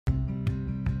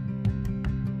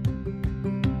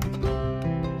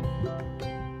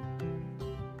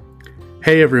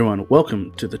Hey everyone,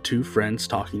 welcome to the Two Friends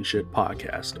Talking Shit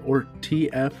podcast, or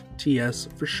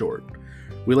TFTS for short.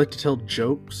 We like to tell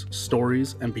jokes,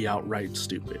 stories, and be outright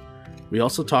stupid. We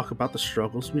also talk about the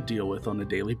struggles we deal with on a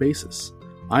daily basis.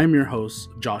 I am your host,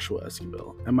 Joshua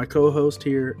Escobar, and my co-host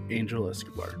here, Angel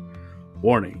Escobar.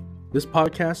 Warning, this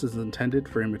podcast is intended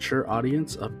for a mature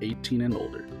audience of 18 and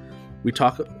older. We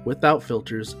talk without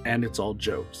filters, and it's all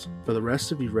jokes. For the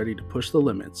rest of you ready to push the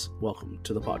limits, welcome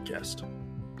to the podcast.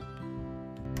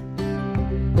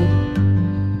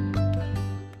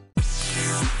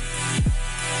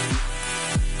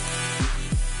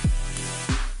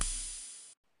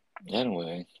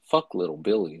 Anyway, fuck little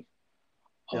Billy.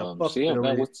 Fuck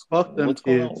Billy. Fuck them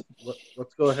kids.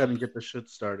 Let's go ahead and get the shit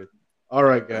started. All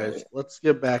right, guys, let's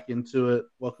get back into it.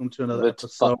 Welcome to another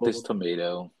episode. Fuck this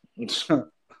tomato.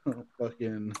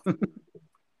 Fucking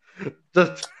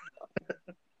just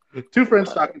Two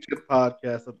Friends Talking Shit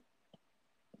podcast.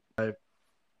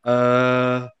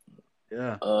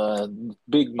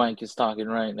 Big Mike is talking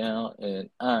right now, and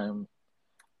I'm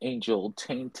Angel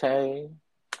Tainte.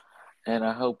 And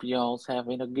I hope y'all's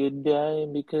having a good day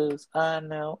because I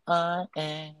know I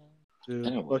am. Dude,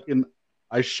 anyway.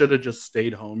 I should have just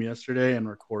stayed home yesterday and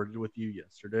recorded with you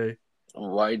yesterday.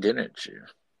 Why didn't you?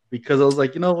 Because I was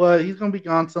like, you know what? He's going to be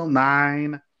gone till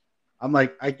 9. I'm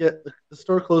like, the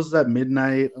store closes at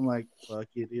midnight. I'm like, fuck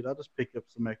it, dude. I'll just pick up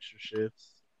some extra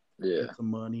shifts. Yeah. Get some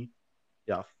money.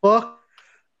 Yeah, fuck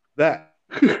that.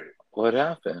 What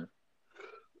happened?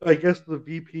 I guess the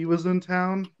VP was in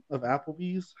town of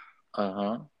Applebee's.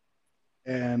 Uh-huh.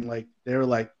 And like they were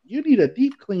like, you need to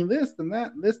deep clean this and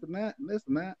that and this and that and this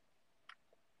and that.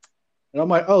 And I'm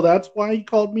like, oh, that's why he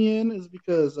called me in, is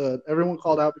because everyone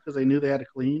called out because they knew they had to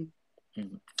clean.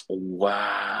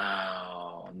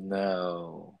 Wow.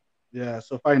 No. Yeah,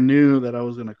 so if I knew that I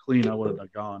was gonna clean, I would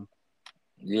have gone.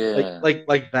 Yeah. Like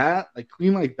that, like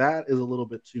clean like that is a little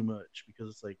bit too much, because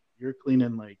it's like you're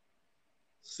cleaning like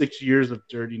 6 years of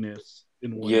dirtiness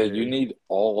in one day. You need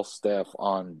all staff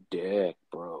on deck,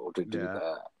 bro, to do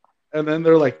that. And then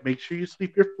they're like, make sure you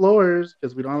sweep your floors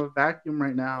because we don't have a vacuum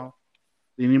right now.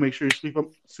 You need to make sure you sweep them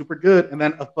super good. And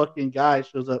then a fucking guy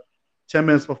shows up 10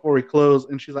 minutes before we close,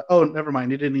 and she's like, oh, never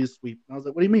mind, he didn't need to sweep. And I was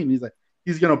like, what do you mean? He's like,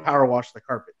 he's gonna power wash the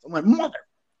carpets. I'm like, mother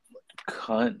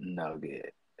cunt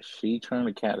nugget. She trying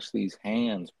to catch these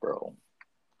hands, bro.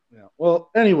 Yeah.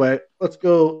 Well, anyway, let's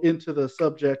go into the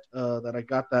subject that I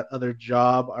got that other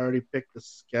job. I already picked the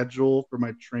schedule for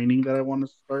my training that I want to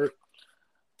start.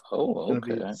 Oh,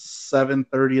 okay. It's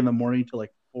 7:30 in the morning to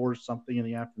like 4 something in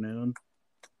the afternoon.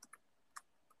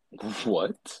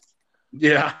 What?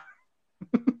 Yeah.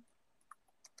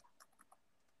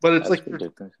 But it's like for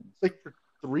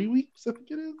 3 weeks, I think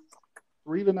it is.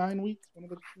 3 to 9 weeks, one of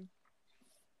the two.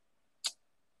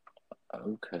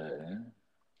 Okay.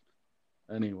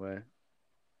 Anyway,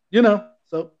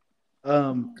 so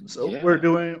we're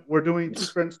doing Two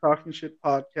Friends Talking Shit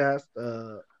podcast.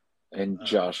 And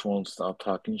Josh won't stop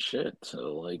talking shit.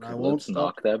 So let's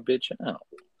knock that bitch out.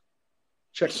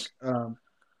 Check.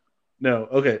 No.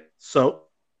 Okay. So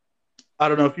I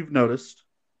don't know if you've noticed,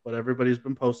 but everybody's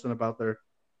been posting about their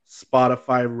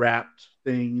Spotify Wrapped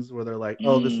things where they're like,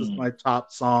 "Oh, this is my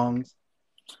top songs,"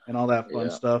 and all that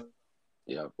fun stuff.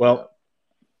 Yeah. Well.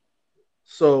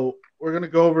 So we're going to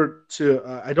go over to,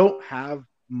 I don't have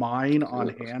mine on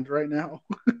hand right now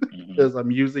because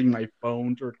I'm using my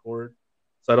phone to record.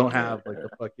 So I don't have like the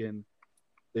fucking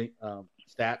thing,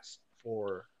 stats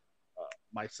for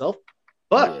myself.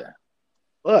 But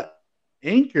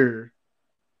Anchor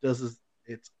does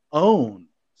its own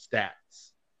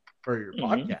stats for your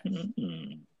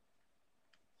podcast.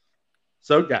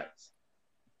 So guys,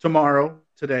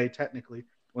 today, technically,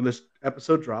 when this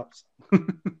episode drops,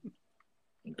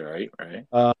 Right.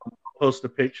 Post a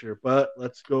picture, but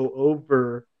let's go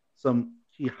over some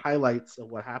key highlights of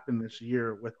what happened this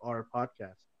year with our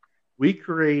podcast. We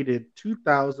created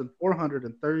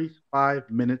 2,435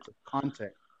 minutes of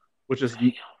content, which is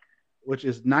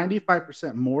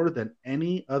 95% more than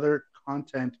any other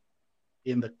content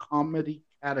in the comedy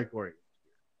category.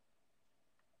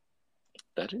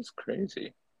 That is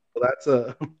crazy.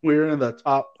 So we're in the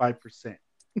top 5%.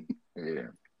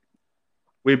 Yeah.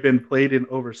 We've been played in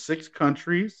over 6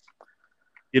 countries: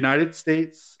 United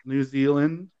States, New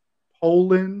Zealand,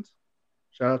 Poland.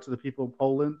 Shout out to the people in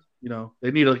Poland. They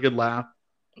need a good laugh.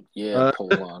 Yeah,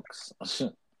 Polacks.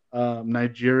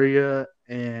 Nigeria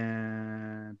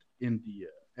and India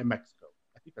and Mexico.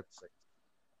 I think that's 6.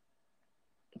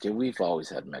 Dude, we've always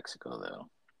had Mexico, though.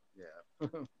 Yeah.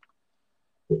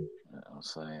 I'm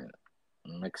saying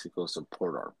Mexico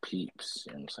support our peeps.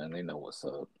 You know what I'm saying? They know what's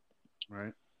up.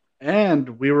 Right.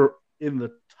 And we were in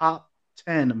the top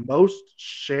 10 most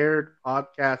shared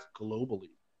podcasts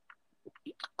globally.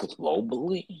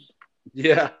 Globally?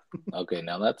 Yeah. Okay,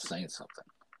 now that's saying something.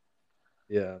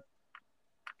 Yeah.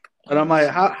 And That I'm is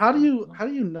like, saying how do you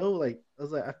something. know? Like, I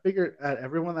was like, I figured that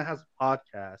everyone that has a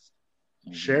podcast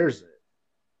Mm-hmm. shares it.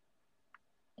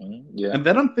 Yeah, And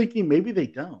then I'm thinking maybe they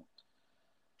don't.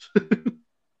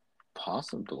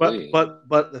 possibly. But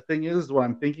the thing is, what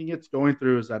I'm thinking it's going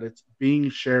through is that it's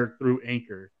being shared through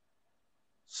Anchor.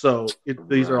 So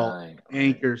these are all Right, right.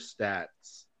 Anchor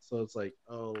stats. So it's like,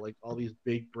 oh, like all these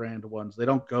big brand ones, they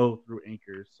don't go through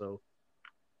Anchor. So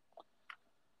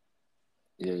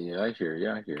Yeah, I hear you.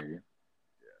 I hear you.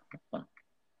 Huh.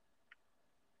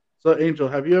 so Angel,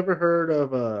 have you ever heard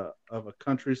of a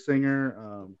country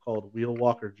singer called Wheel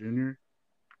Walker Jr.?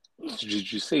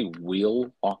 Did you say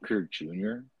Will Walker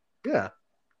Jr.? Yeah.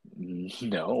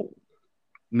 No.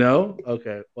 No?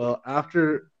 Okay. Well,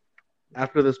 after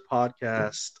this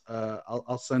podcast,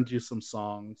 I'll send you some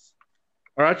songs.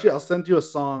 Or actually, I'll send you a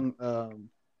song.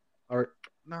 Or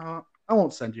no, I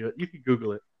won't send you it. You can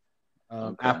Google it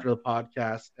Okay. after the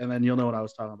podcast, and then you'll know what I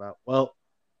was talking about. Well,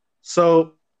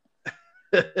 so,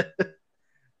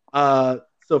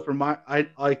 so for my,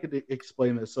 I could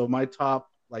explain this. So my top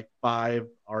like 5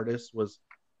 artists was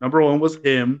number one was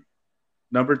him.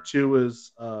 Number two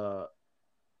was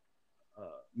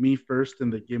Me First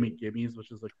and the Gimme Gimmes,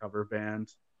 which is a cover band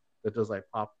that does like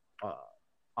uh,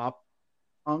 pop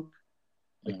punk,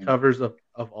 like Hmm. covers of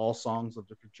all songs of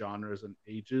different genres and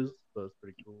ages. So it's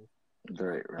pretty cool.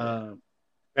 Right, right. Um,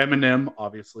 Eminem,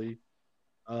 obviously,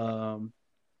 um,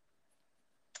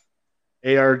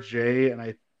 ARJ, and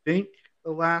I think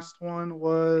the last one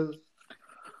was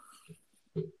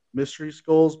Mystery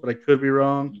Skulls, but I could be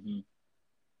wrong. Hmm.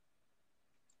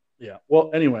 Yeah. Well,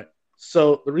 anyway,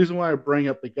 so the reason why I bring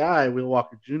up the guy Will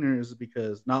Walker Jr. is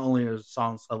because not only are his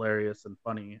songs hilarious and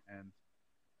funny, and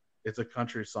it's a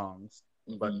country songs,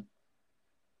 but Hmm.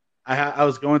 I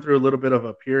was going through a little bit of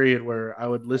a period where I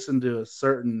would listen to a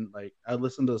certain like I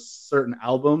listen to certain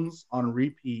albums on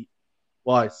repeat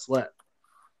while I slept.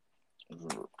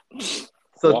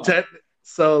 So Why? te-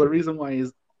 so the reason why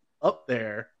he's up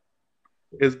there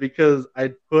is because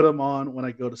I'd put him on when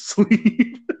I go to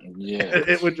sleep. Yeah, And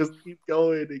it would just keep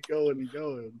going and going and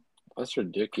going. that's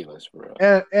ridiculous, bro.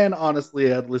 And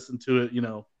honestly, I'd listen to it,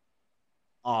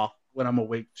 off when I'm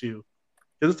awake too,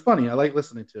 because it's funny. I like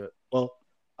listening to it. Well,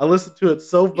 I listen to it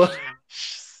so much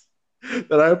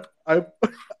that I'm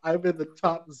in the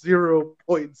top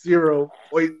 0.0.5%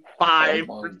 Oh my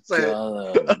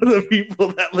god. of the people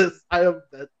that listen. I'm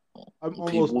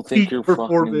almost People think peak you're fucking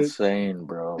performance. insane,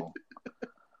 bro.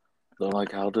 They're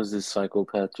like, how does this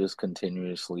psychopath just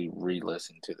continuously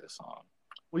re-listen to this song?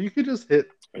 Well, you could just hit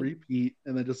repeat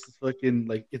and then just fucking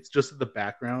like it's just in the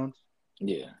background.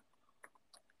 Yeah.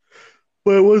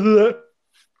 But it wasn't that.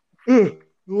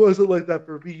 It wasn't like that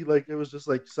for me. Like it was just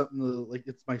like something like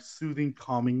it's my soothing,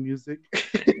 calming music.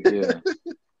 Yeah.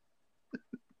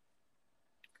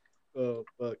 Oh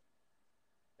fuck.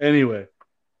 Anyway.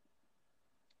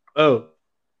 Oh.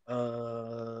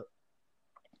 Uh.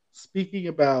 Speaking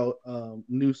about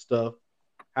new stuff,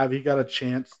 have you got a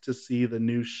chance to see the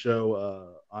new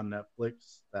show on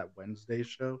Netflix? That Wednesday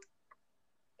show.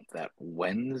 That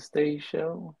Wednesday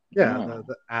show? Yeah, the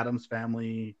No. Adams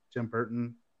Family Tim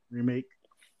Burton remake.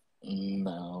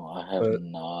 No, I have But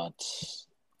not.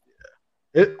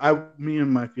 me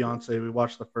and my fiance, we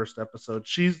watched the first episode.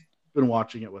 She's been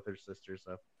watching it with her sister,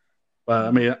 so. But I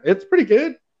Mm, mean, it's pretty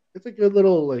good. It's a good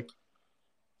little like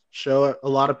show. A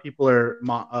lot of people are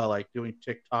like doing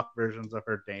TikTok versions of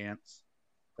her dance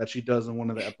that she does in one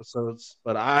of the episodes,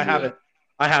 but yeah.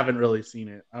 I haven't really seen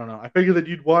it. I don't know. I figured that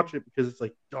you'd watch it because it's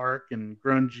like dark and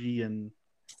grungy and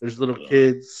there's little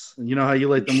kids, and you know how you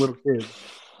like them little kids.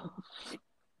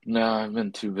 No, I've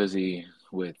been too busy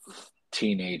with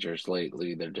teenagers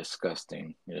lately. They're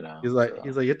disgusting, He's so. like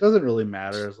it doesn't really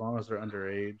matter as long as they're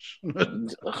underage.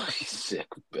 Ugh, sick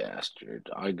bastard.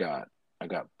 I got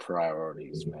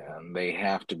priorities, man. They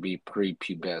have to be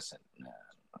prepubescent, man.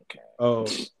 Oh,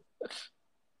 Okay.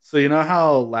 so you know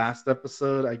how last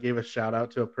episode I gave a shout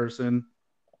out to a person.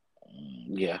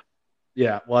 Yeah.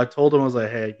 Yeah, well, I told him I was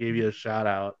like, "Hey, I gave you a shout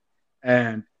out,"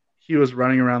 and he was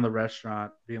running around the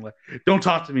restaurant being like, "Don't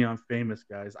talk to me. I'm famous,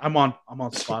 guys. I'm on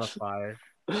Spotify.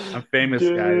 I'm famous,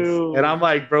 guys." And Damn. I'm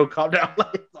like, "Bro, calm down.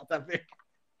 Like, it's not that big."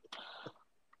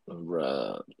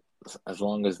 Bruh. As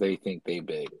long as they think they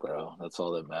big, bro. That's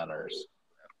all that matters.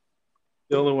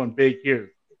 The only one big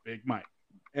here is Big Mike.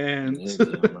 And Yeah,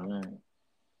 damn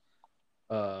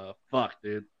right. fuck,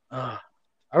 dude. I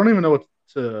don't even know what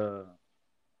to.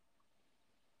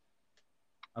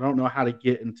 I don't know how to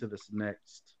get into this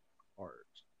next part.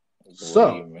 What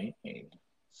do you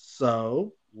So,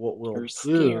 mean? what we'll You're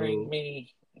scaring do,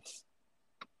 me.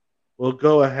 we'll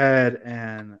go ahead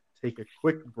and take a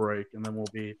quick break, and then we'll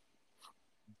be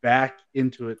back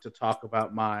into it to talk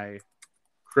about my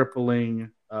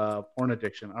crippling porn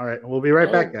addiction. All right, we'll be right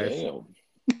Oh, back, guys. damn.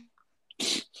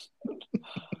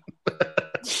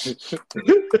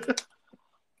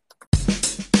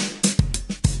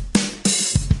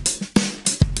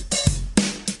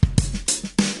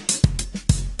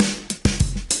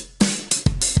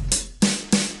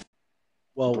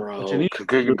 Well, what you Bro, need can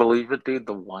to you do believe it, dude?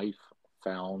 The wife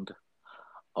found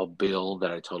a bill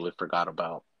that I totally forgot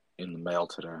about in the mail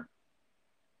today.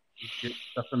 is get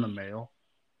stuff in the mail.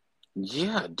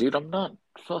 Yeah, dude, I'm not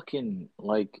fucking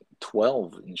like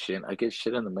 12 and shit. I get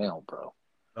shit in the mail, bro.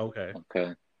 Okay.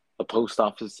 Okay. The post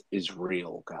office is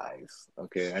real, guys.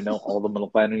 Okay. I know all the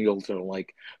millennials are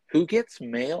like, who gets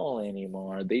mail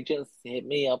anymore? They just hit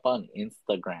me up on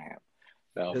Instagram.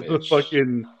 No, The bitch.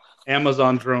 fucking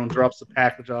Amazon drone drops the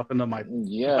package off into Yeah, my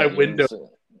you know what I'm window. saying?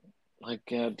 Like,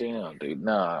 goddamn, dude.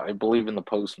 Nah, I believe in the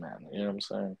postman. You know what I'm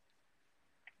saying?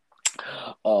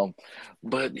 Um,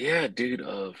 but yeah, dude,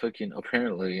 fucking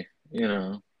apparently,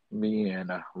 me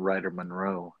and Ryder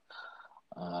Monroe,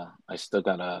 I still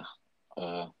got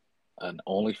a an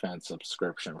OnlyFans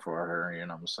subscription for her, you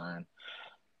know what I'm saying?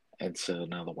 And so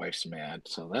now the wife's mad,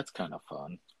 so that's kind of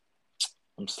fun.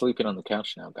 I'm sleeping on the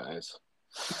couch now, guys.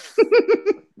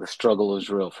 The struggle is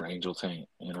real for Angel Taint,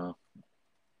 you know.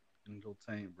 Angel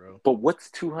Taint, bro. But what's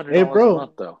two hundred Hey, dollars a bro.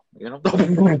 month though? You know,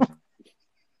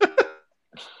 I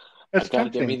That's gotta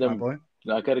chump get me change, my them. boy.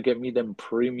 I gotta get me them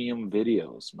premium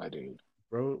videos, my dude.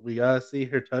 Bro, we gotta see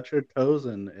her touch her toes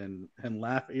and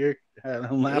laugh at your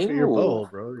and laugh at your Ew. bowl,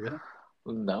 bro. Yeah.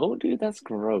 No, dude, that's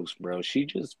gross, bro. She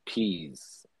just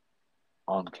pees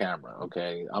on camera,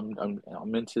 okay? I'm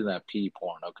into that pee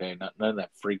porn, okay? Not none of that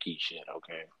freaky shit,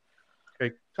 okay?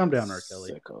 Okay, calm down, R.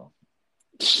 Kelly. Sicko.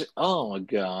 Oh my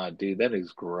god, dude, that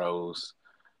is gross.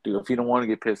 Dude, if you don't want to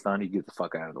get pissed on, you get the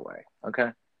fuck out of the way, okay?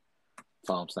 That's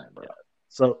all I'm saying, bro. Yeah.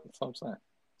 So That's all I'm saying.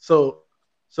 so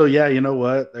so yeah, you know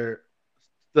what?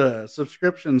 The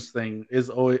subscriptions thing is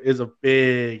a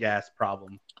big ass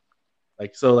problem.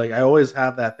 Like I always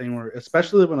have that thing where,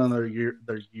 especially when they're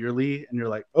yearly, and you're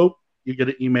like, oh, you get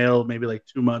an email maybe like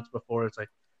 2 months before. It's like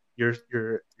your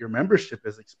membership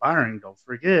is expiring. Don't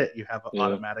forget, you have an Yeah.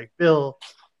 automatic bill.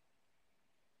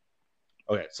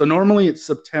 Okay, so normally it's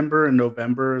September and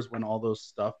November is when all those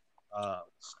stuff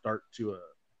start to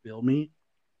bill me.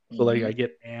 So like Mm-hmm. I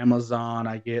get Amazon,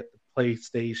 I get the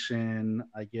PlayStation,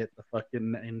 I get the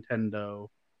fucking Nintendo,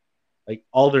 like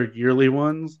all their yearly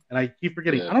ones, and I keep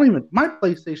forgetting. Yeah. I don't even my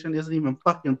PlayStation isn't even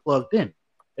fucking plugged in.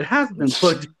 It hasn't been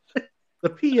plugged in. The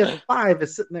PS5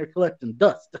 is sitting there collecting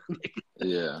dust.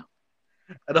 Yeah.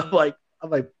 And I'm like,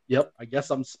 yep, I guess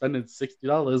I'm spending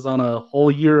 $60 on a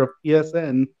whole year of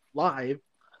PSN live.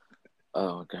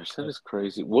 Oh gosh, that is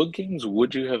crazy. What games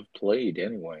would you have played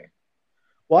anyway?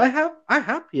 Well, I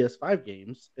have PS5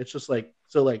 games. It's just like,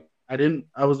 so like I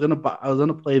was gonna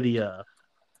play the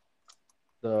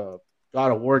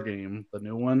God of War game, the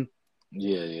new one,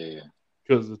 Yeah, yeah, yeah.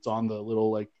 because it's on the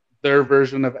little like their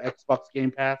version of Xbox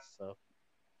Game Pass. So,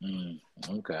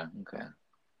 Okay, okay.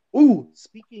 ooh,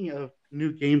 speaking of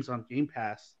new games on Game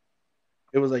Pass,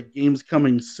 it was like games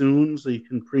coming soon, so you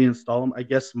can pre-install them. I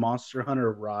guess Monster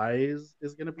Hunter Rise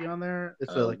is gonna be on there.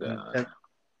 Oh god.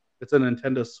 It's a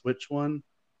Nintendo Switch one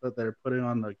that they're putting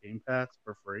on the Game Pass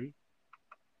for free.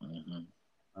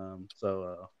 Hmm.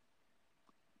 So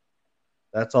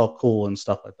that's all cool and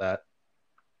stuff like that.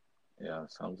 Yeah,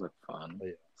 sounds like fun. But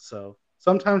yeah, so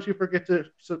sometimes you forget to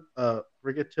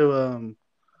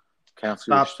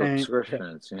Cancel your stop paying. Yeah,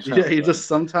 subscriptions, you yeah. know, You like just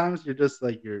sometimes you're just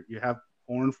like you have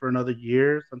porn for another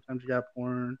year. Sometimes you got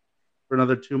porn for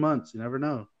another 2 months. You never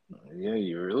know. yeah,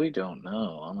 you really don't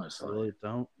know, I honestly. really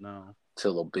don't know.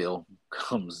 Till a bill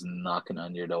comes knocking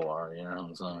on your door, you know what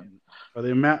I'm I saying? mean, for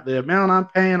the amount I'm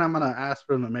paying, I'm gonna ask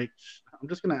for them to make. I'm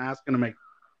just gonna ask them to make.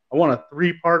 I want a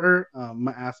three-parter. I'm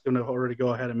gonna ask them to already go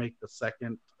ahead and make the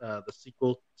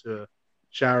sequel to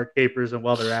Shower Capers, and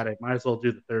while they're at it, might as well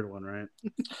do the third one, right?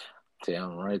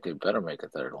 Damn right, they better make a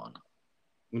third one.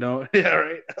 Yeah,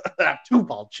 right. Two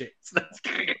bald chicks. That's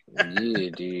great. Yeah,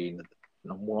 dude.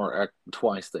 No more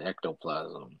twice the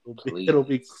ectoplasm, It'll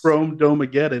be please. Chrome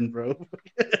Domageddon, bro.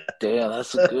 Damn,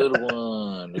 that's a good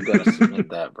one. You gotta submit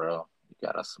that, bro. You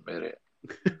gotta submit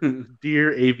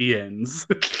Dear AVNs.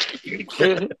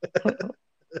 it.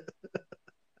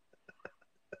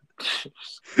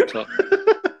 Talk-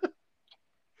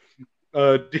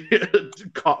 Dear,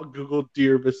 Google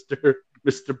Dear Mr.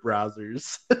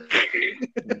 Browsers.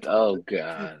 Oh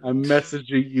God! I'm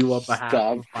messaging you on behalf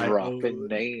Stop of my dropping own.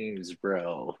 names,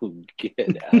 bro.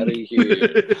 Get out of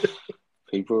here.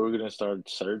 People are gonna start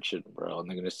searching, bro, and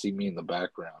they're gonna see me in the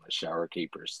background of Shower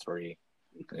Keepers 3.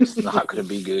 It's not gonna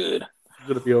be good. He's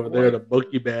gonna be over there in a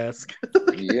monkey mask.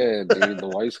 Yeah, dude, the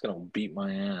wife's gonna beat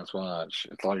my ass. Watch,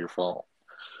 it's all your fault.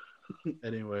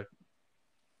 Anyway,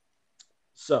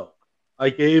 so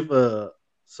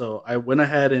I went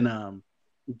ahead and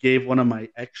gave one of my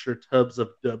extra tubs of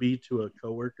W to a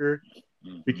coworker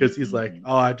because he's like,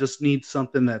 "Oh, I just need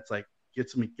something that's like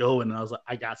gets me going." And I was like,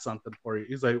 "I got something for you."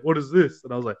 He's like, "What is this?"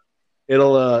 And I was like,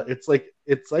 it's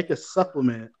like a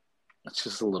supplement. It's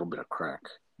just a little bit of crack.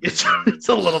 It's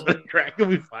a little bit of crack and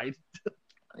we fight.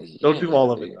 Don't do Yeah,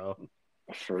 all of it dude. though.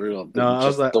 For real, No, dude. I was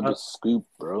Just like, double scoop,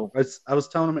 bro. I was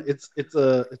telling him it's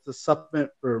a supplement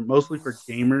for mostly for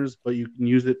gamers, but you can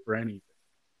use it for anything.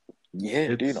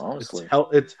 Yeah, dude, honestly.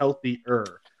 It's healthier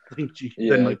than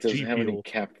Yeah, it like doesn't G have any Fuel.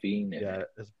 caffeine in Yeah, it.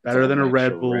 it's It's better all than a natural.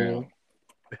 Red Bull.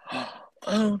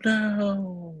 Oh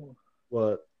no!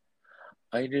 What?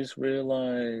 I just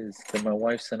realized that my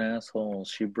wife's an asshole.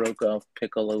 She broke off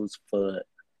Piccolo's foot.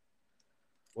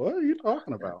 What are you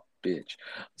talking That about? bitch.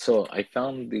 So I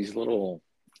found these little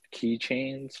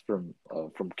keychains from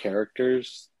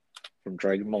characters from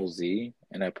Dragon Ball Z,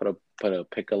 and I put a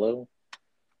Piccolo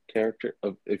character.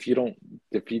 If you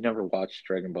never watched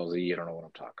Dragon Ball Z, you don't know what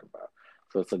I'm talking about.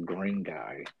 So it's a green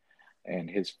guy, and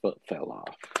his foot fell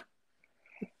off,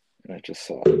 and I just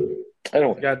saw it.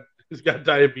 Anyway, He's got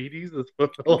diabetes. His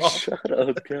foot fell off. shut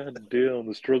up! God damn,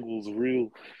 the struggle's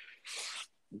real.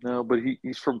 No, but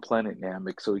he's from Planet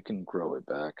Namek, so he can grow it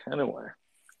back. Anyway,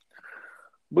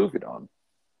 moving on.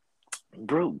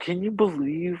 Bro, can you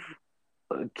believe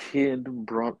a kid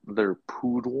brought their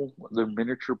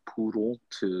miniature poodle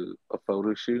to a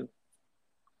photo shoot?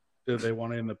 Did they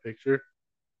want it in the picture?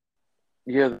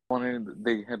 Yeah,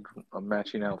 they had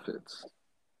matching outfits.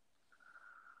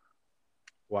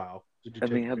 Wow. Did you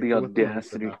And they take a had the picture with them, or you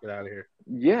said, audacity. "No, get out of here"?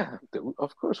 Yeah,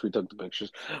 of course we took the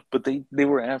pictures. But they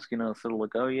were asking us, they're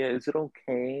like, oh yeah, is it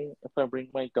okay if I bring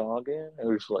my dog in? And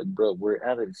it was like, bro, we're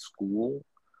at a school.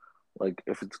 Like,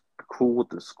 if it's cool with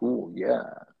the school, yeah.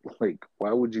 Like,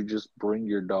 why would you just bring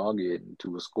your dog in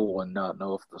to a school and not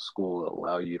know if the school will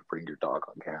allow you to bring your dog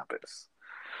on campus?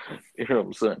 You know what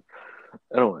I'm saying?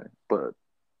 Anyway, but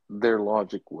their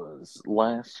logic was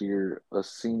last year a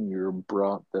senior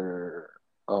brought their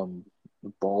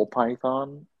ball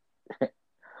python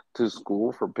to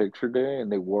school for picture day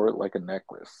and they wore it like a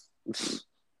necklace.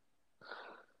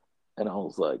 And I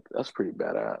was like, that's pretty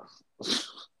badass.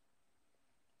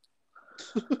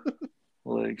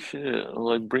 Like shit,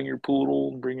 like bring your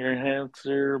poodle, bring your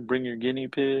hamster, bring your guinea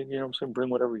pig. You know what I'm saying? Bring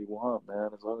whatever you want, man.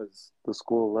 As long as the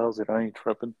school allows it, I ain't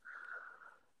tripping.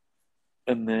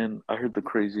 And then I heard the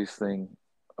craziest thing.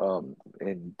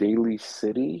 In Daly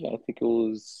City, I think it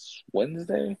was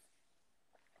Wednesday.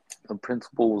 The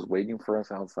principal was waiting for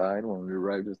us outside when we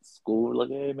arrived at school. We're like,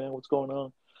 "Hey, man, what's going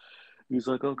on?" He's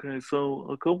like, "Okay, so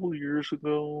a couple years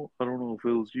ago, I don't know if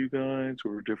it was you guys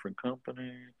or a different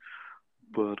company,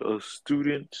 but a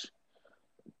student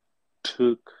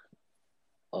took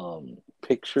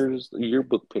pictures,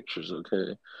 yearbook pictures,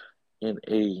 okay, in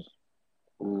a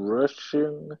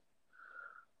Russian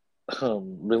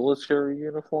military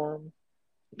uniform,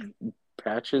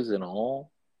 patches and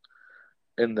all,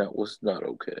 and that was not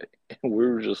okay." And we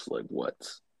were just like, "What?"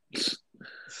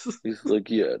 He's like,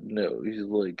 "Yeah, no." He's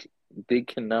like, "They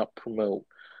cannot promote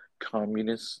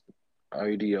communist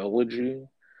ideology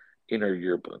in our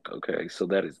yearbook, okay? So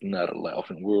that is not allowed."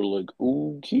 And we're like,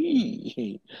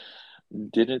 "Okay."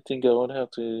 Didn't think I would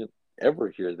have to ever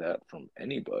hear that from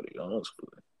anybody, honestly.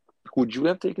 Would you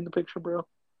have taken the picture, bro?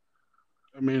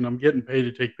 I mean, I'm getting paid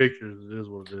to take pictures. It is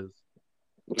what it is.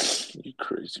 You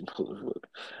crazy motherfucker.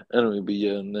 Anyway, but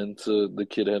yeah, and then so the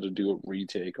kid had to do a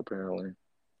retake apparently,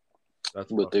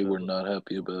 That's but they busted. were not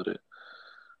happy about it.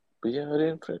 But yeah, I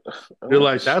didn't think. You're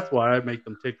like, that's why I make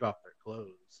them take off their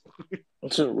clothes.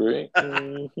 That's right.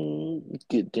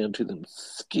 Get down to them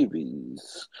skivvies.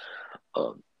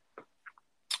 Um,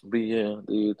 but yeah,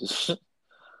 dude.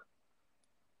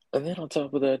 And then on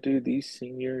top of that, dude, these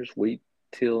seniors waited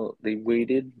till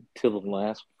the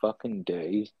last fucking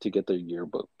day to get their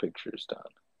yearbook pictures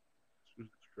done.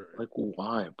 Like,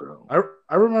 why, bro?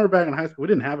 I remember back in high school, we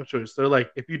didn't have a choice. They're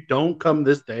like, if you don't come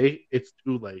this day, it's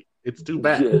too late. It's too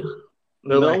bad. Yeah.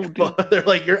 They're No, like, dude. they're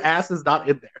like, your ass is not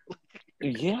in there.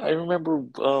 Yeah, I remember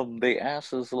they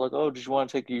asked us like, "Oh, did you want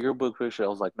to take a yearbook picture?" I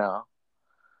was like, "No."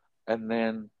 And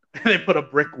then And they put a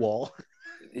brick wall.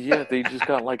 Yeah, they just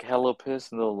got like hella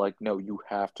pissed, and they're like, "No, you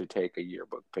have to take a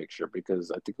yearbook picture,"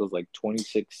 because I think it was like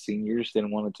 26 seniors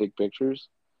didn't want to take pictures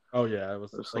Oh yeah, it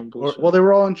was or like, some well, bullshit. they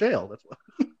were all in jail. That's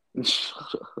why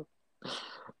Shut up.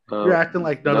 you're acting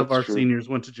like none of That's our true. seniors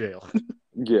went to jail.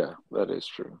 Yeah, that is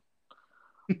true.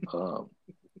 Um,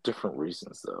 Different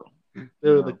reasons though, they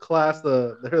you were the know. class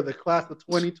of they're the class of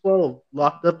 2012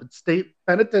 locked up in state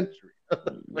penitentiary.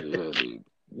 Yeah, dude.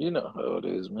 You know how it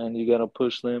is, man. You gotta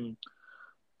push them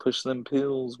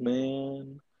pills,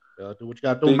 man. Do what you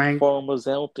gotta do, Big man. pharma's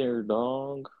out there,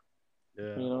 dog.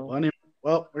 Yeah. You know. Well, anyway,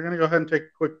 well, we're gonna go ahead and take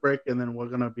a quick break, and then we're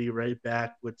gonna be right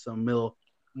back with some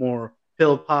more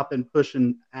pill popping,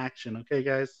 pushing action. Okay,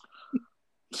 guys.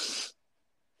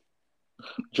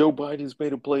 Joe Biden's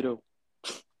made of Play-Doh.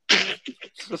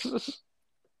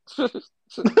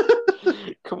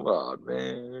 Come on,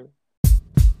 man.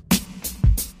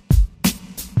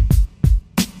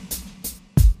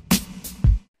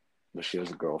 But she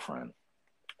has a girlfriend,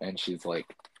 and she's like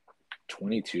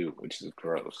 22, which is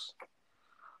gross.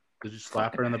 Did you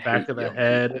slap Fucking her in the back hate of the young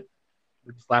head? people.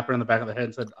 Did you slap her in the back of the head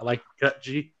and said, "I like your cut,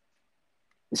 G"?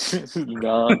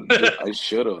 Nah, All right, I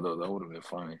should have though. That would have been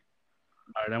funny.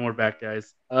 then we're back,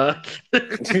 guys.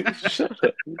 Shut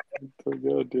up.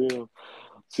 Goddamn.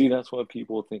 See, that's why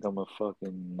people think I'm a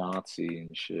fucking Nazi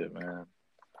and shit, man.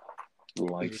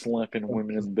 Like slapping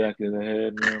women in the back of the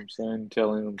head, you know what I'm saying?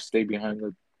 Telling them stay behind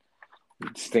the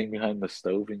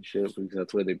stove and shit because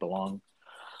that's where they belong.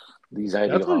 These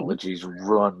That's what ideologies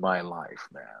run my life,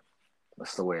 man.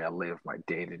 That's the way I live my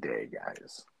day to day,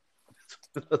 guys.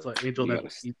 that's why Angel You never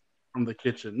gotta, eats from the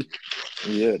kitchen.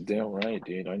 yeah, damn right,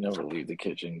 dude. I never leave the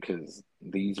kitchen because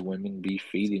these women be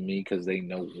feeding me because they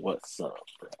know what's up,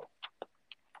 bro.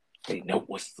 They know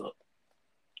what's up.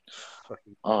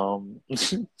 Fucking Um,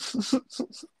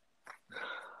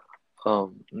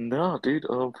 no, dude.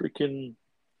 Freaking.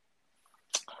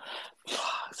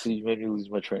 See, you made me lose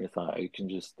my train of thought. I can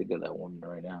just think of that woman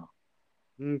right now.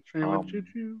 train with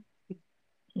choo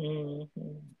Um, choo.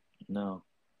 no.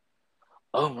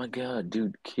 Oh my god,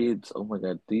 dude, kids. Oh my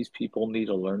god, these people need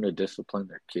to learn to discipline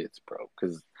their kids, bro.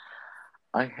 Because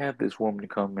I had this woman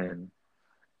come in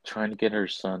trying to get her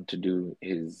son to do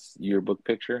his yearbook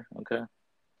picture, okay?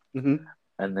 Mm-hmm.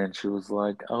 And then she was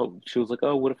like, oh,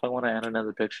 what if I want to add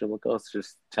another picture? Like, oh, it's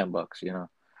just $10, you know?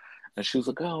 And she was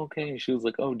like, oh, okay. And she was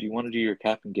like, oh, do you want to do your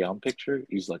cap and gown picture?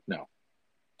 He's like, no.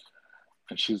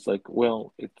 And she's like,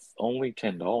 well, it's only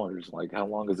 $10. Like, how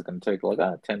long is it going to take? Like,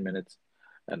 10 minutes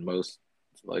at most,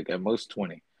 like, at most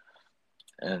 20.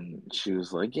 And she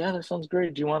was like, yeah, that sounds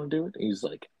great. Do you want to do it? He's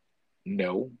like,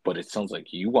 no, but it sounds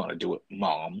like you want to do it,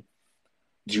 mom.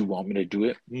 Do you want me to do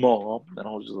it, mom? And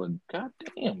I was just like, God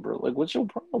damn, bro. Like, what's your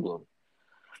problem?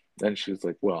 Then she was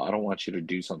like, well, I don't want you to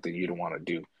do something you don't want to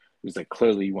do. He was like,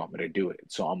 clearly you want me to do it,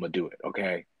 so I'm going to do it,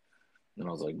 okay? And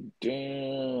I was like,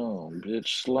 damn,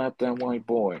 bitch, slap that white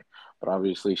boy. But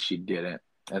obviously she didn't.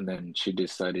 And then she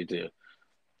decided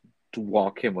to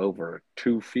walk him over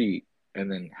 2 feet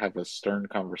and then have a stern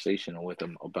conversation with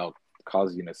him about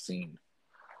causing a scene.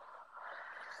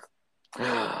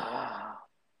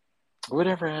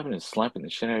 Whatever happened to slapping the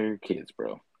shit out of your kids,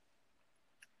 bro?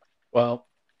 Well,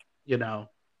 you know,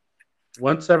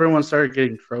 once everyone started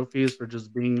getting trophies for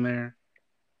just being there,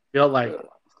 I feel like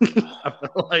I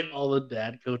feel like all the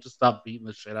dad coaches stopped beating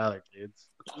the shit out of their kids.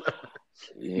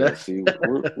 Yeah, see,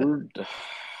 we're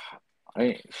I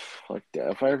ain't like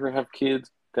that. If I ever have kids,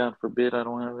 God forbid I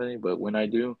don't have any, but when I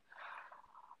do,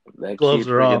 that Gloves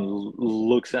kid are off. freaking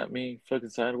looks at me fucking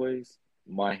sideways,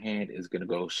 my hand is gonna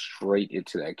go straight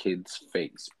into that kid's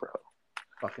face, bro.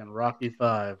 Fucking Rocky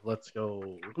Five. Let's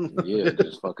go. Yeah,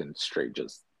 just fucking straight,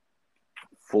 just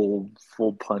full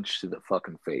punch to the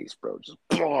fucking face, bro. Just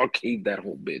blockade that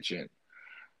whole bitch in.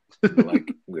 Like,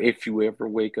 if you ever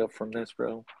wake up from this,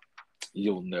 bro,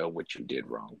 you'll know what you did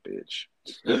wrong, bitch.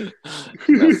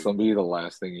 That's gonna be the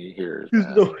last thing he hears,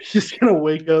 man. He's gonna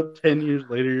wake up 10 years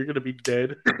later. You're gonna be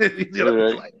dead. He's gonna be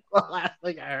Right? like, "The last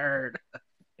thing I heard,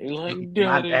 You're like, my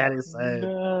daddy, daddy said."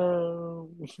 no.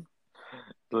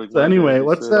 Like, So my anyway,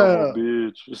 daddy said I'm a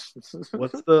bitch.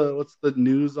 what's the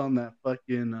news on that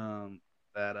fucking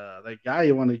that guy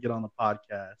you want to get on the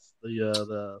podcast? The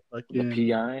The fucking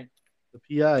PI? the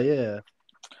PI, yeah.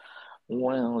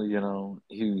 Well,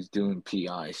 he was doing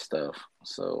PI stuff,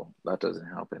 so that doesn't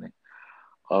help any.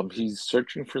 He's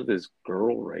searching for this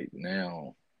girl right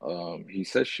now. He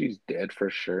says she's dead for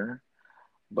sure,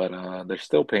 but they're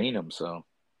still paying him, so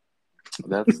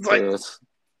that's He's like,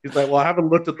 the well, I haven't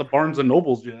looked at the Barnes and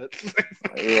Nobles yet.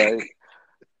 right.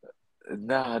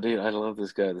 Nah, dude, I love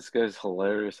this guy. This guy's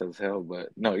hilarious as hell. But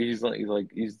no, he's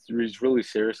really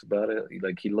serious about it.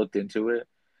 He looked into it,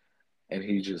 And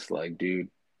he's just like, dude,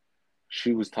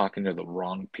 she was talking to the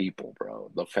wrong people, bro.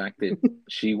 The fact that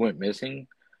she went missing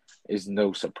is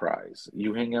no surprise.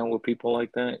 You hang out with people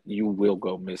like that, you will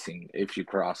go missing if you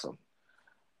cross them.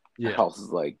 Yeah. I was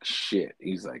like, shit.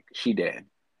 He's like, she dead.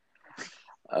 He's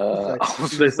like, I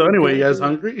was he's like, just so like, anyway, you damn, guys dude.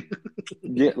 hungry?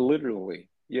 Yeah, literally.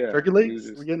 Yeah. Turkey He was legs?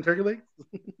 We just getting turkey legs?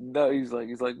 no. He's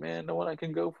like, man, know what I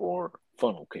can go for?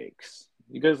 Funnel cakes.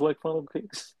 You guys like funnel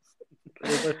cakes? You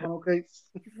guys like funnel cakes?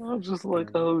 I'm just Yeah. like,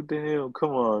 oh damn,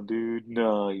 come on, dude.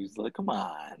 No, he's like, come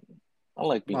on. I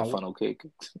like Come being a on. funnel cake.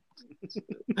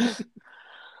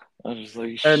 I'm just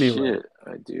like, Anyway,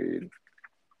 shit, dude.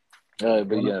 But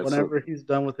yeah, so whenever he's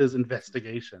done with his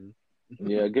investigation.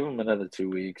 yeah, give him another 2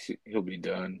 weeks. He'll be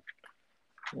done.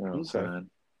 You know what I'm Okay. saying?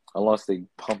 Unless they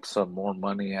pump some more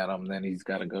money at him, then he's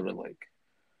got to go to like,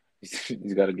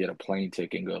 he's got to get a plane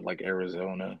ticket and go to like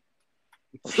Arizona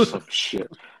or some shit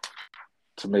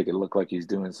to make it look like he's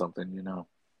doing something, you know.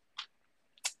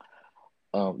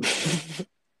 Um,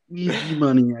 Easy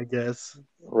money, I guess.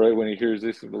 right when he hears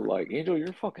this, he'll be like, Angel, you're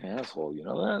a fucking asshole, you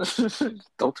know that?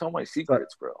 Don't tell my It's like,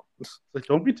 secrets, bro.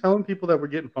 don't be telling people that we're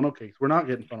getting funnel cakes. We're not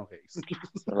getting funnel cakes.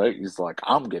 Right? He's like,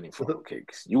 I'm getting funnel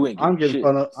cakes. You ain't getting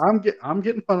shit. I'm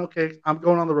getting funnel cakes. I'm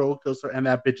going on the roller coaster, and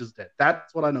that bitch is dead.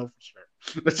 That's what I know for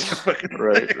sure. That's just fucking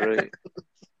Right, right.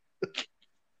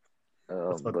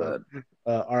 That's fucked up. But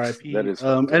that R.I.P. is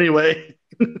fucked up. Anyway,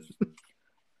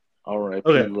 R.I.P.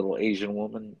 okay. little Asian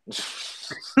woman.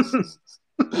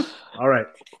 All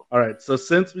right. So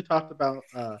since we talked about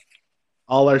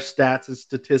all our stats and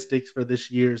statistics for this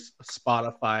year's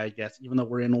Spotify, I guess, even though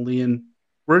we're in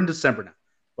December now,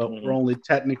 but we're Mm-hmm. only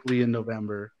technically in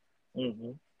November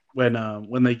Mm-hmm.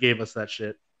 when they gave us that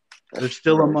shit. There's That's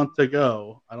still a right. month to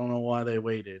go. I don't know why they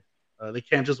waited. They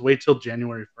can't just wait till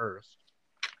January 1st,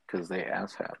 Because they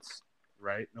asshats.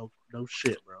 right? No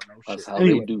shit, bro. No That's shit. how they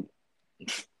Anyway, do.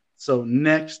 so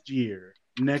next year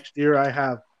I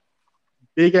have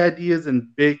big ideas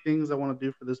and big things I want to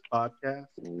do for this podcast.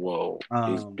 Whoa.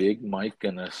 Is Um, Big Mike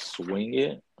gonna swing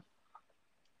it?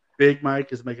 Big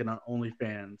Mike is making an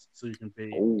OnlyFans so you can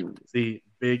Oh. see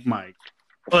Big Mike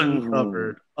Ooh.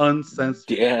 uncovered,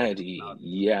 uncensored. Daddy. No,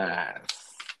 Yes.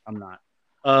 I'm not.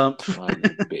 Oh, you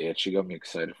bitch. You got me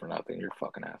excited for nothing. You're a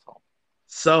fucking asshole.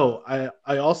 So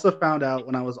I also found out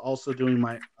when I was also doing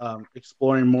my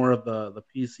exploring more of the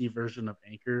PC version of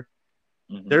Anchor,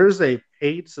 Mm-hmm. there's a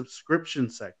paid subscription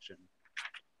section.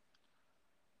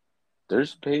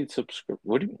 There's paid subscription.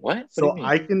 What do you So mean?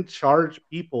 I can charge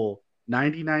people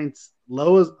 99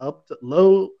 lowest up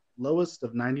to lowest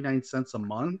of 99 cents a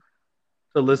month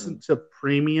to listen Mm. to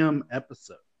premium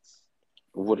episodes.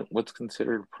 What's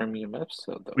considered a premium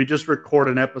episode though? We just record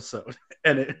an episode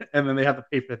and then they have to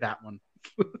pay for that one.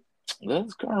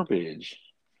 That's garbage.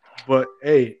 But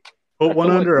hey, I feel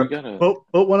like we gotta.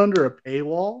 put one under a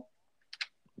paywall.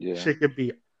 Yeah. Shit could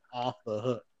be off the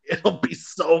hook. It'll be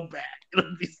so bad.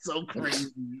 It'll be so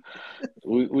crazy.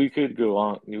 We could go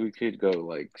on. We could go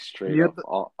like straight You have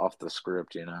off the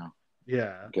script. You know,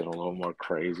 yeah, get a little more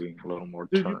crazy, a little more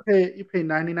dude, turn. you pay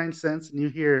 99 cents and you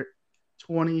hear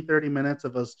 20, 30 minutes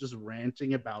of us just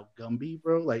ranting about Gumby,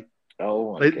 bro.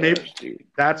 Oh my Like maybe gosh, dude.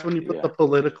 that's when you put Yeah, the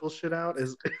political shit out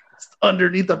is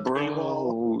underneath the paywall.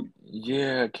 bro.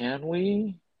 Yeah, can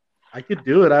we? I could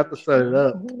do it. I have to set it Can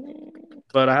up, we?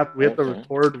 but we have to Okay.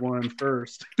 record one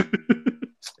first.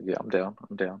 Yeah, I'm down.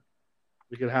 I'm down.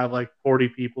 We could have like 40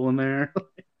 people in there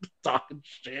talking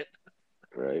shit.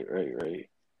 Right.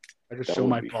 I could That show would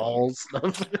my be fun, balls.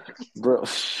 bro.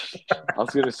 I was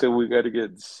gonna say we got to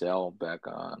get Cell back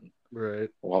on. Right.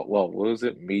 What was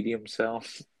it? Medium Cell.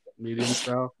 Medium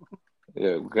cell.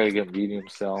 Yeah, we gotta get Medium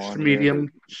Cell on here to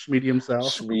Medium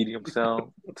cell. Medium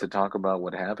Cell to talk about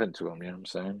what happened to him. You know what I'm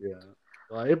saying? Yeah.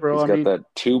 Well, hey, bro. He's I got mean, that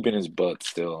tube in his butt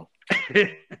still.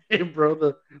 hey,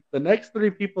 bro. The next three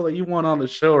people that you want on the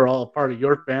show are all part of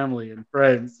your family and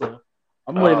friends. So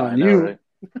I'm Oh, waiting I on know, you. right?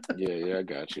 Yeah, I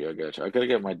got you. I gotta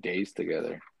get my days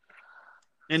together.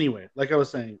 Anyway, like I was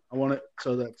saying,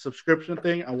 so that subscription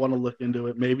thing, I want to look into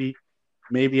it.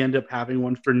 Maybe end up having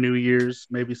one for New Year's.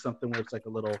 Maybe something where it's like a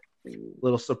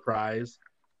little surprise.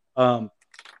 Um,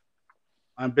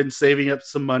 I've been saving up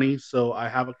some money, so I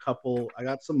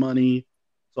got some money.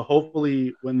 So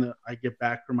hopefully when I get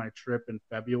back from my trip in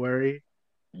February,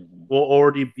 Mm-hmm. we'll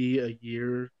already be a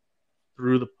year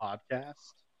through the podcast.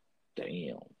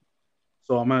 Damn.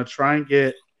 So I'm going to try and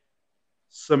get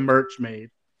some merch made,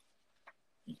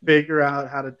 figure out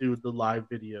how to do the live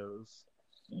videos,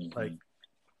 like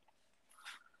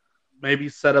maybe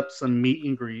set up some meet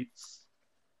and greets.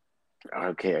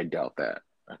 Okay, I doubt that.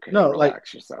 Okay, No,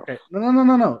 relax yourself. okay,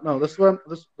 no. This is what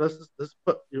this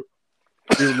put you.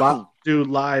 do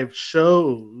live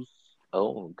shows.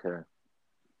 Oh, okay.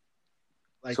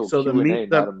 Like So so the Q&A, meet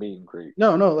not a the meet and greet.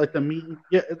 no like the meet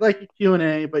yeah it's like a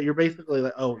Q&A, but you're basically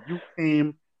like, oh, you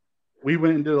came, we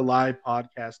went and did a live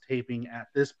podcast taping at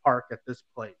this park at this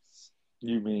place.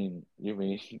 You mean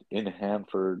in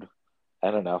Hanford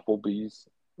at an Applebee's?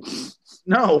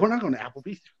 No, we're not going to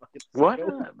Applebee's. You fucking Why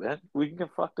sicko. not, man? We can get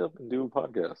fucked up and do a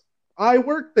podcast. I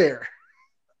work there.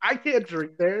 I can't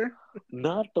drink there.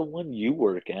 Not the one you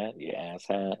work at, you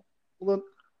asshat. Well,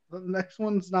 the next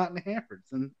one's not in Hanford,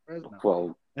 it's in Fresno.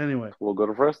 Well, Anyway, we'll go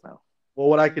to Fresno. well,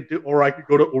 what I could do, or we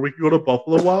could go to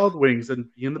Buffalo Wild Wings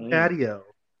and be in the Mm. patio.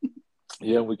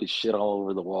 Yeah, we could shit all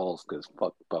over the walls because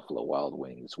fuck Buffalo Wild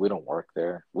Wings. We don't work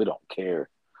there. We don't care.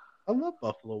 I love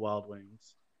Buffalo Wild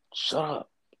Wings. Shut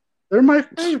up. They're my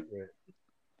favorite.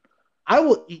 I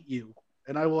will eat you,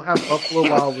 and I will have Buffalo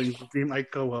Wild Wings be my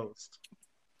co-host.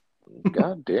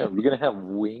 God damn, you're gonna have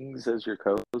wings as your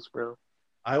co-host, bro?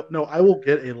 I will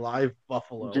get a live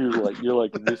buffalo. You're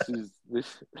like this is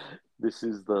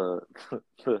the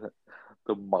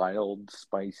the mild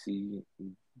spicy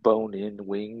bone-in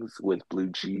wings with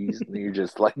blue cheese, and you're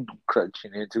just like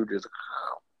crunching into just.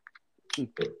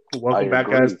 Welcome back,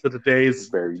 guys, to today's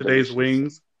delicious.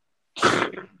 wings.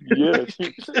 Yeah,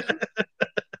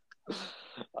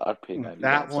 I'd pay 99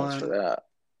 that cents for that.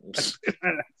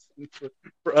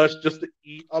 For us just to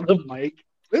eat on the mic.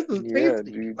 This is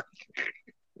tasty.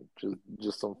 Dude.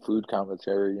 Just some food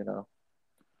commentary, you know.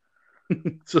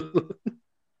 So,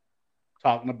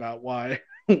 talking about why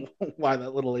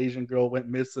that little Asian girl went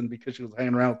missing because she was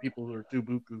hanging around with people who are too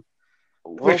buku.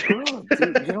 Well, bro, dude,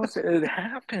 you know what I'm saying? It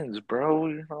happens, bro.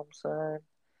 You know what I'm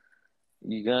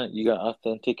saying? You got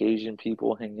authentic Asian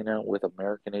people hanging out with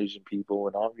American Asian people,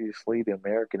 and obviously the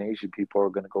American Asian people are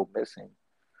gonna go missing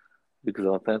because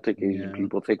authentic Asian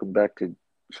people take them back to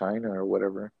China or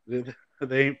whatever.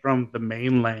 They ain't from the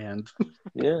mainland.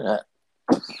 Yeah.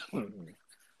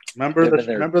 Remember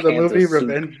the movie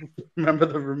Revenge? Remember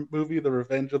the movie The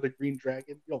Revenge of the Green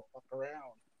Dragon? You'll fuck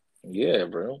around. Yeah,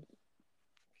 bro.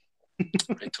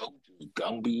 I told you,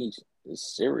 Gumby is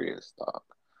serious, dog.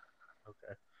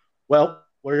 Okay. Well,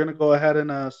 we're gonna go ahead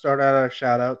and start out our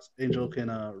shout outs. Angel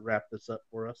can wrap this up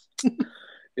for us.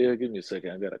 Yeah, give me a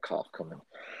second. I got a cough coming.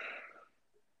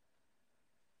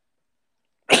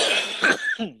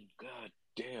 God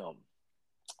damn.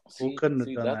 Who couldn't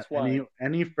have done that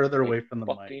any further away from the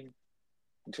mic?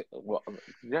 Well,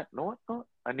 yeah, no,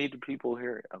 I need the people to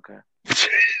hear it. Okay.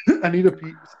 I need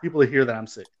people to hear that I'm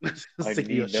sick. I need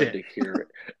them to hear it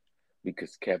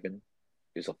because Kevin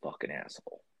is a fucking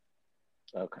asshole.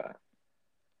 Okay.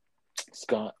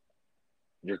 Scott,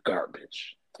 you're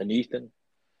garbage. And Ethan,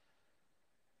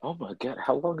 oh my God,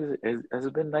 how long is it? Has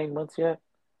it been 9 months yet?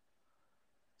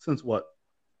 Since what?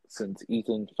 Since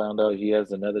Ethan found out he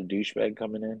has another douchebag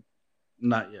coming in?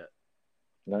 Not yet.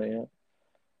 Not yet?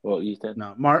 Well, Ethan?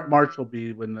 No, March will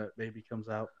be when the baby comes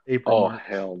out. April, March.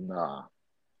 Hell nah.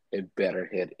 It better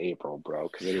hit April, bro,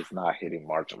 because it is not hitting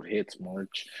March. If it hits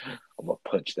March, I'm going to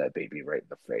punch that baby right in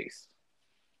the face.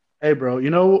 Hey, bro, you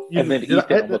know... and then Ethan, I'm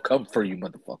going to come for you,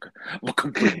 motherfucker. I'm going to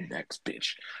come for you next,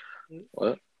 bitch.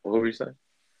 What? What were you saying?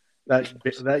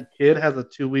 That kid has a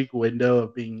 2-week window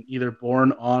of being either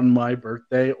born on my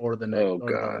birthday or the next,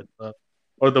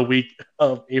 or the week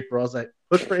of April. I was like,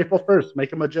 push for April 1st.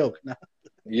 Make him a joke.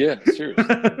 Yeah, seriously.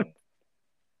 I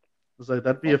was like,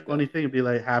 that'd be a funny thing. It'd be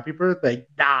like, happy birthday,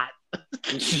 not.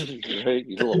 Right,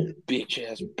 you little bitch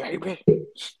ass baby.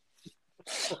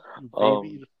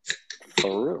 Baby.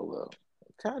 For real though.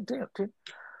 God damn, dude.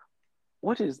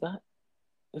 What is that?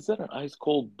 Is that an ice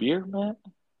cold beer, man?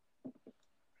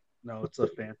 No, it's a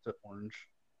Fanta orange.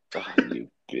 Oh, you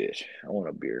bitch. I want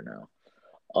a beer now.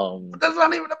 That's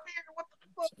not even a beer. What the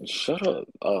fuck? Shut up.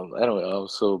 Anyway,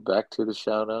 so back to the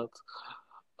shout outs.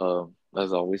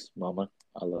 As always, Mama,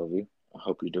 I love you. I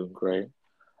hope you're doing great.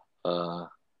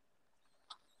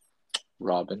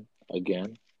 Robin,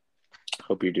 again,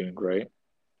 hope you're doing great.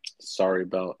 Sorry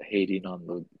about hating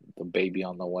on the baby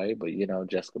on the way, but you know,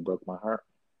 Jessica broke my heart.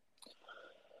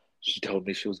 She told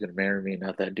me she was gonna marry me,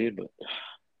 not that dude, but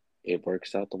it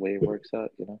works out the way it works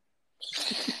out, you know.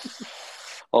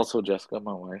 Also, Jessica,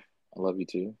 my wife, I love you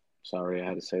too. Sorry I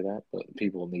had to say that, but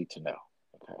people need to know.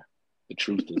 Okay, the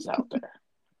truth is out there.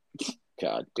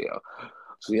 God damn.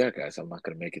 So yeah, guys, I'm not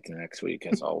gonna make it to next week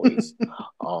as always.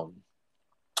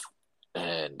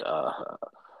 And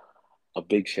a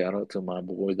big shout out to my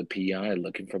boy, the PI,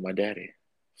 looking for my daddy.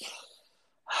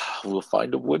 We'll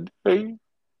find him one day.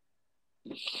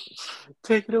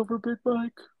 Take it over, Big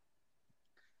Mike.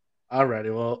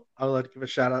 Alrighty, well, I'd like to give a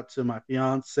shout out to my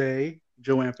fiance,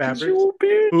 Joanne Fabrics,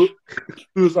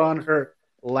 who's on her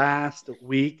last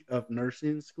week of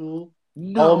nursing school.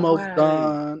 No Almost way.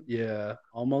 done. Yeah,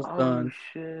 almost Oh done.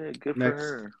 shit, good for Next,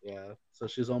 her. yeah. So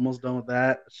she's almost done with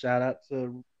that. Shout out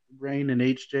to Rain and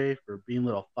HJ for being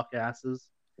little fuck asses.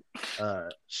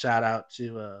 Shout out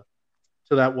to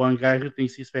that one guy who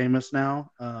thinks he's famous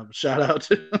now. Shout out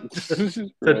to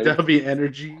Right. W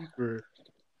Energy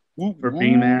Woo for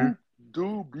being woo. there.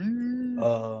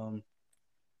 Dobby.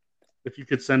 If you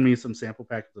could send me some sample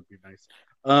packs, that'd be nice.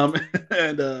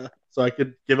 And so I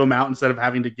could give them out instead of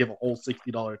having to give a whole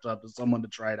 $60 tub to someone to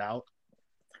try it out.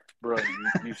 Bro,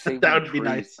 you saving That would be trees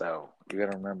nice. though. You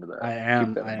gotta remember that. I Keep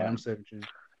am. that in I am mind. saving trees.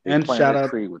 You And plant shout a out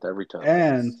tree with every tub.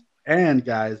 and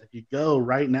guys, if you go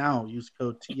right now, use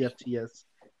code TFTS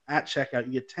at checkout.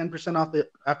 You get 10% off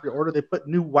after your order. They put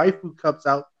new waifu cups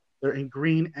out. They're in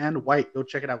green and white. Go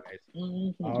check it out, guys.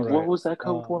 All What right. was that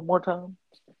code one more time?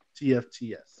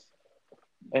 TFTS.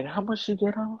 And how much you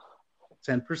get off?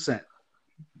 10%.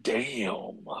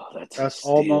 Damn, that's a That's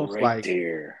steal almost right like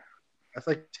there. that's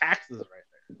like taxes right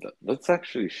there. That's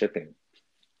actually shipping.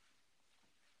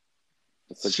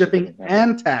 That's like Shipping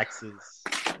and taxes.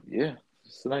 Yeah,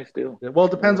 it's a nice deal. Yeah, well,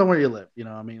 it depends on where you live. You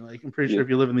know, I mean, like I'm pretty sure if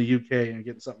you live in the UK and you're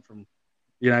getting something from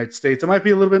the United States, it might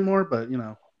be a little bit more, but you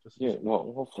know, just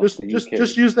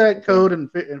use that code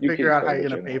and figure out how you're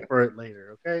gonna pay for it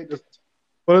later. Okay, just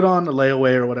put it on the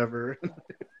layaway or whatever.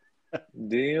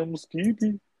 Damn,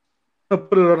 Skippy.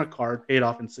 Put it on a card, paid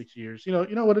off in 6 years. You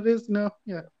know what it is. Yeah.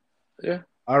 Yeah.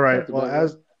 All right. Well,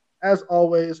 as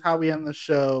always, how we end the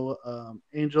show,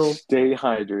 Angel. Stay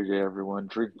hydrated, everyone.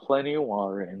 Drink plenty of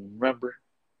water, and remember,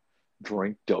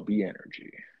 drink W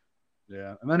Energy.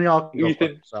 Yeah, and then y'all can go fuck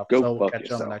yourself. So we'll catch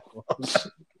you on the next one.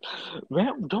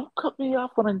 Man, don't cut me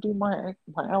off when I do my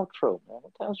outro, man.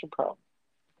 What the hell's your problem?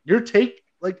 Your take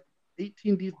like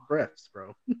 18 deep breaths,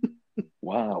 bro.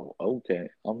 Wow. Okay.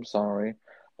 I'm sorry.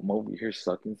 I'm over here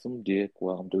sucking some dick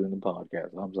while I'm doing the podcast.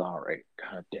 I'm sorry.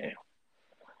 God damn.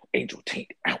 Angel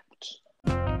Taint out.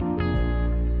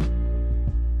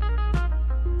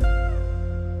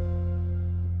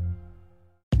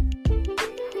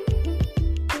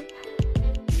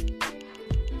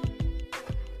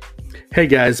 Hey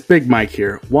guys, Big Mike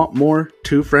here. Want more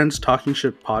Two Friends Talking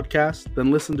Shit podcast? Then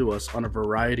listen to us on a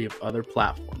variety of other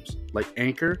platforms like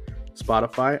Anchor,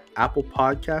 Spotify, Apple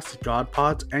Podcasts, God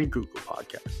Pods, and Google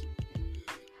Podcasts.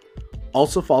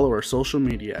 Also follow our social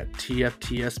media at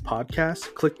TFTS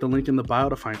Podcast. Click the link in the bio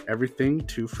to find everything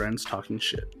Two Friends Talking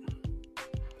Shit.